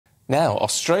Now,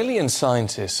 Australian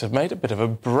scientists have made a bit of a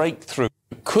breakthrough.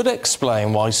 Could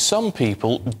explain why some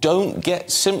people don't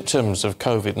get symptoms of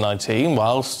COVID-19,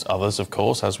 whilst others, of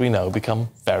course, as we know, become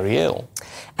very ill.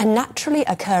 A naturally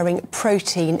occurring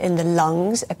protein in the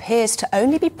lungs appears to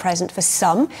only be present for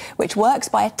some, which works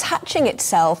by attaching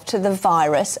itself to the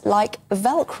virus like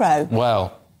Velcro.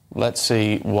 Well, let's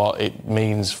see what it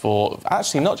means for,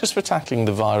 actually, not just for tackling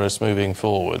the virus moving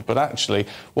forward, but actually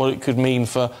what it could mean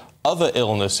for other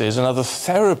illnesses and other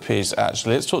therapies,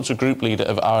 actually. Let's talk to Group Leader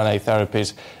of RNA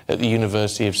Therapies at the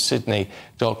University of Sydney,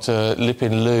 Dr.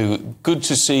 Lipin Lu. Good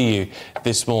to see you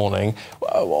this morning.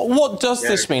 What does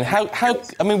this mean?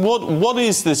 What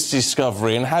is this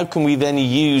discovery, and how can we then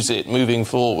use it moving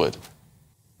forward?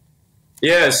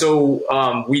 Yeah, so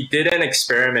we did an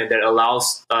experiment that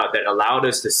allowed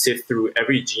us to sift through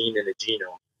every gene in the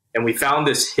genome, and we found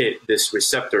this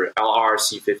receptor,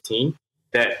 LRC15,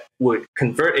 that would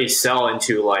convert a cell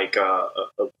into like a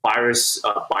virus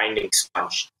binding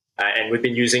sponge. And we've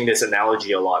been using this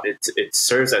analogy a lot. It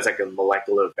serves as like a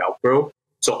molecular Velcro.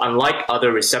 So unlike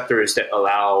other receptors that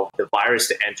allow the virus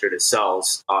to enter the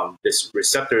cells, this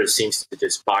receptor seems to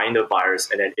just bind the virus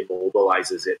and then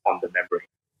immobilizes it on the membrane.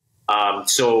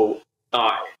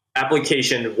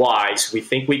 Application-wise, we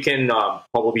think we can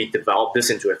probably develop this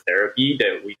into a therapy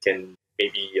that we can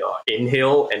maybe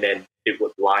inhale, and then it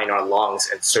would line our lungs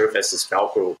and serve as this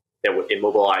Velcro that would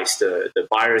immobilize the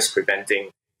virus, preventing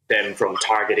them from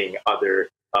targeting other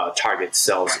target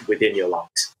cells within your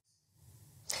lungs.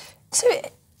 So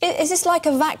is this like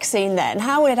a vaccine then?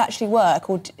 How would it actually work,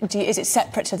 or is it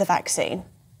separate to the vaccine?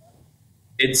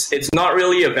 It's not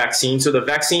really a vaccine. So the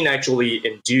vaccine actually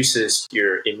induces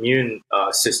your immune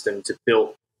system to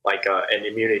build like an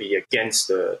immunity against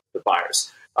the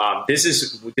virus.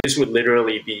 This would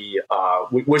literally be,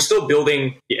 we're still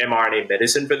building the mRNA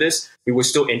medicine for this. We will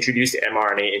still introduce the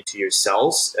mRNA into your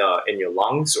cells, in your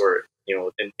lungs, or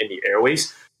in the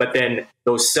airways. But then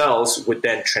those cells would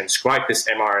then transcribe this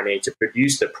mRNA to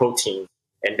produce the protein,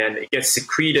 and then it gets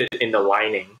secreted in the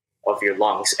lining of your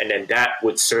lungs, and then that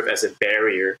would serve as a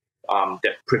barrier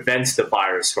that prevents the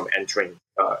virus from entering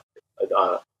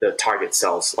the target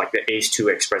cells, like the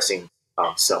ACE2 expressing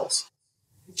cells.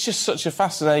 It's just such a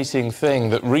fascinating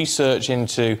thing that research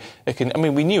into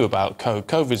we knew about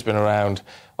COVID's been around,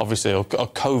 obviously, or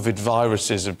COVID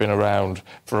viruses have been around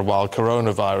for a while,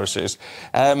 coronaviruses.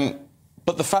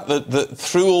 But the fact that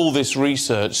through all this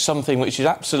research, something which is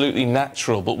absolutely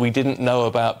natural but we didn't know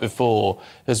about before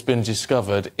has been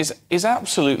discovered is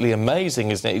absolutely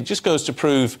amazing, isn't it? It just goes to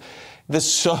prove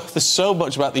there's so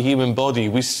much about the human body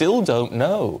we still don't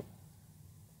know.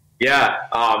 Yeah,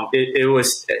 it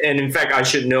was, and in fact, I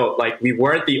should note, like, we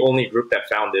weren't the only group that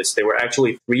found this. There were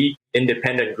actually 3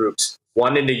 independent groups,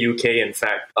 one in the UK, in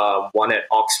fact, one at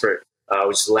Oxford,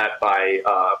 which is led by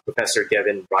Professor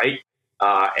Gavin Wright,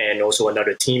 and also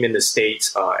another team in the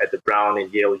States at the Brown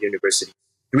and Yale University.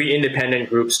 3 independent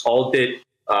groups all did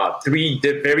 3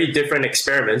 very different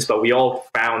experiments, but we all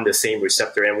found the same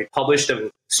receptor, and we published them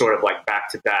sort of like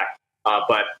back to back,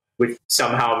 but we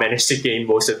somehow managed to gain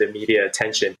most of the media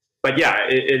attention. But yeah,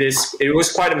 it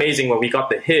was quite amazing when we got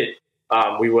the hit.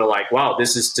 We were like, wow,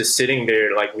 this is just sitting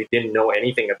there, like we didn't know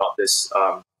anything about this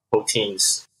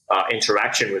protein's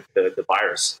interaction with the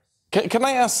virus. Can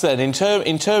I ask then, in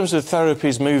terms of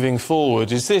therapies moving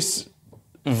forward, is this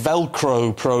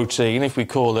Velcro protein, if we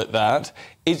call it that,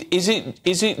 is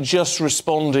it just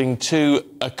responding to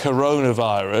a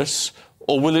coronavirus,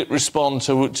 or will it respond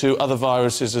to other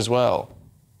viruses as well?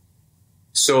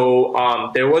 So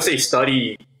there was a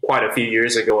study quite a few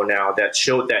years ago now that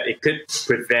showed that it could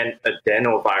prevent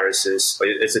adenoviruses.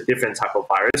 It's a different type of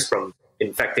virus from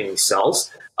infecting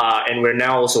cells. And we're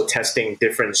now also testing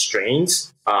different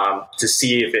strains to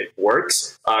see if it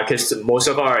works, because most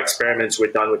of our experiments were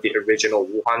done with the original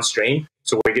Wuhan strain.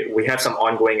 So we have some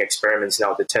ongoing experiments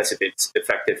now to test if it's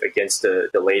effective against the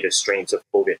latest strains of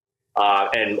COVID.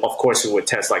 And of course, we would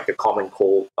test like the common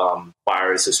cold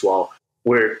virus as well.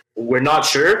 We're not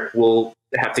sure. We'll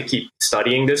have to keep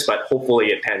studying this, but hopefully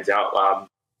it pans out.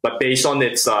 But based on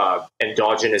its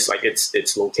endogenous, like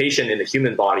its location in the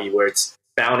human body, where it's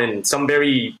found in some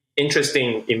very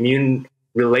interesting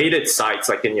immune-related sites,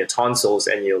 like in your tonsils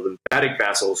and your lymphatic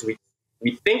vessels, we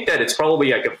think that it's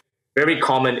probably like a very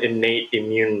common innate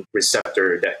immune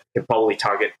receptor that can probably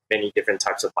target many different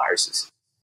types of viruses.